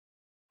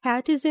How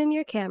to zoom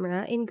your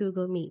camera in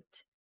Google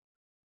Meet.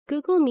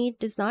 Google Meet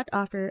does not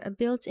offer a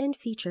built-in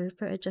feature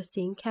for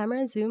adjusting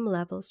camera zoom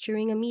levels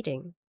during a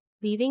meeting,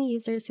 leaving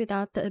users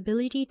without the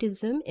ability to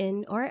zoom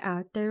in or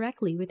out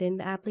directly within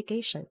the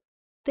application.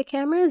 The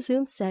camera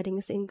zoom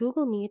settings in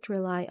Google Meet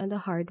rely on the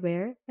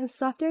hardware and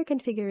software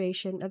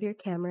configuration of your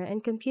camera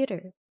and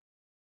computer.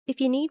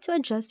 If you need to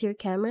adjust your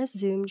camera's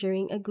zoom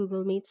during a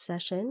Google Meet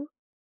session,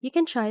 you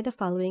can try the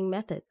following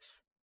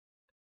methods.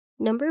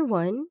 Number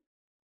 1.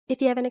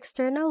 If you have an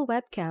external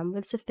webcam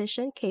with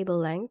sufficient cable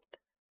length,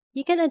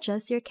 you can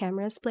adjust your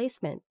camera's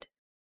placement.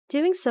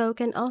 Doing so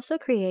can also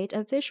create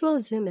a visual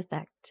zoom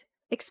effect.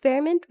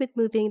 Experiment with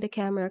moving the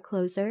camera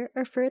closer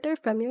or further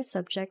from your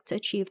subject to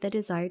achieve the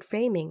desired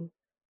framing.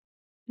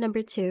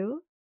 Number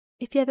 2.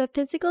 If you have a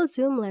physical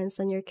zoom lens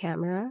on your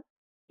camera,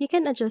 you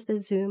can adjust the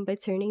zoom by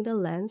turning the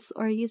lens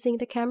or using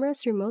the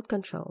camera's remote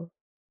control.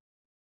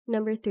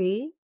 Number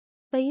 3.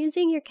 By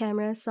using your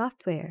camera's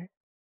software.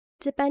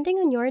 Depending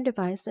on your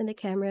device and the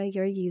camera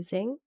you're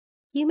using,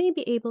 you may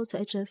be able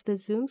to adjust the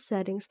zoom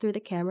settings through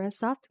the camera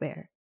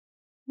software.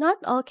 Not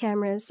all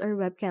cameras or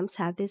webcams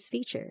have this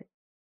feature.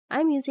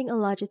 I'm using a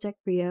Logitech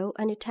Brio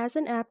and it has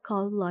an app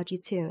called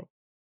LogiTune.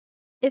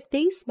 If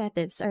these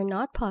methods are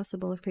not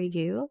possible for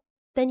you,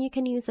 then you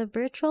can use a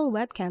virtual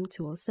webcam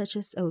tool such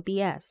as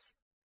OBS.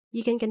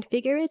 You can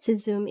configure it to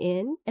zoom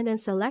in and then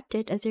select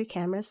it as your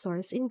camera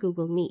source in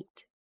Google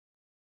Meet.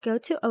 Go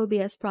to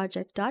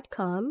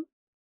obsproject.com,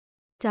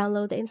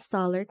 download the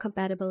installer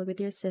compatible with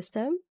your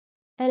system,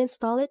 and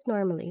install it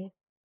normally.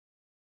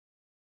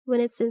 When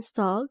it's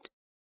installed,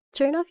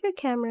 turn off your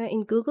camera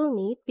in Google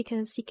Meet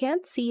because you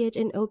can't see it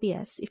in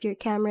OBS if your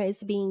camera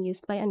is being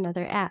used by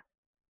another app.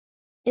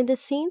 In the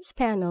Scenes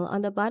panel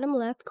on the bottom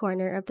left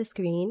corner of the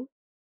screen,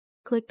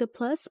 click the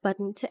plus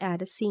button to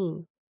add a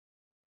scene.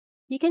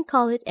 You can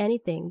call it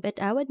anything, but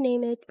I would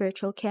name it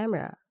Virtual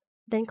Camera.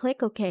 Then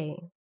click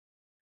OK.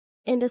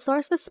 In the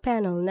Sources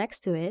panel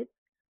next to it,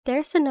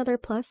 there's another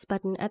plus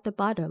button at the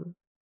bottom.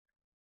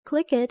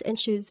 Click it and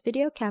choose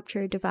Video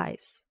Capture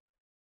Device.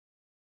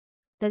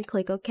 Then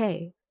click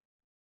OK.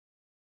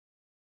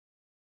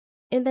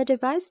 In the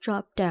Device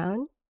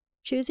drop-down,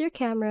 choose your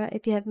camera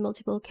if you have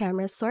multiple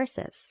camera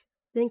sources.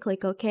 Then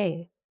click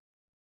OK.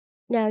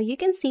 Now you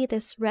can see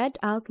this red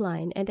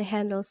outline and the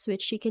handles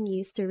which you can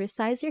use to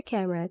resize your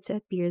camera to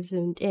appear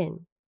zoomed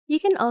in. You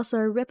can also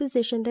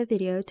reposition the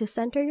video to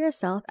center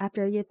yourself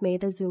after you've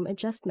made the zoom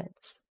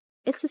adjustments.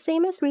 It's the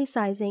same as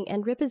resizing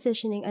and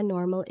repositioning a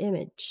normal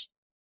image.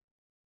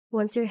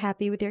 Once you're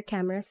happy with your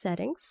camera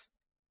settings,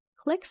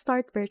 click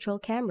Start Virtual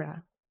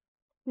Camera.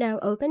 Now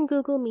open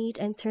Google Meet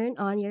and turn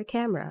on your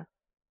camera.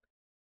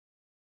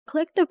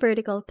 Click the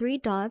vertical 3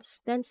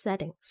 dots, then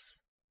Settings.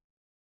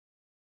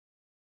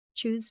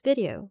 Choose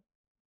Video.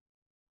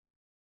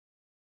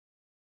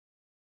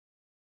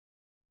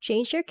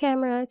 Change your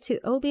camera to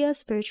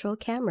OBS Virtual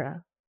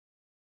Camera.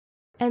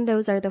 And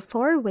those are the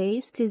 4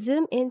 ways to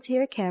zoom into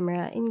your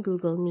camera in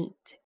Google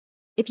Meet.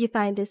 If you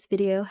find this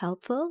video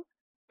helpful,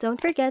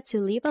 don't forget to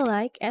leave a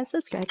like and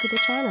subscribe to the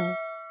channel.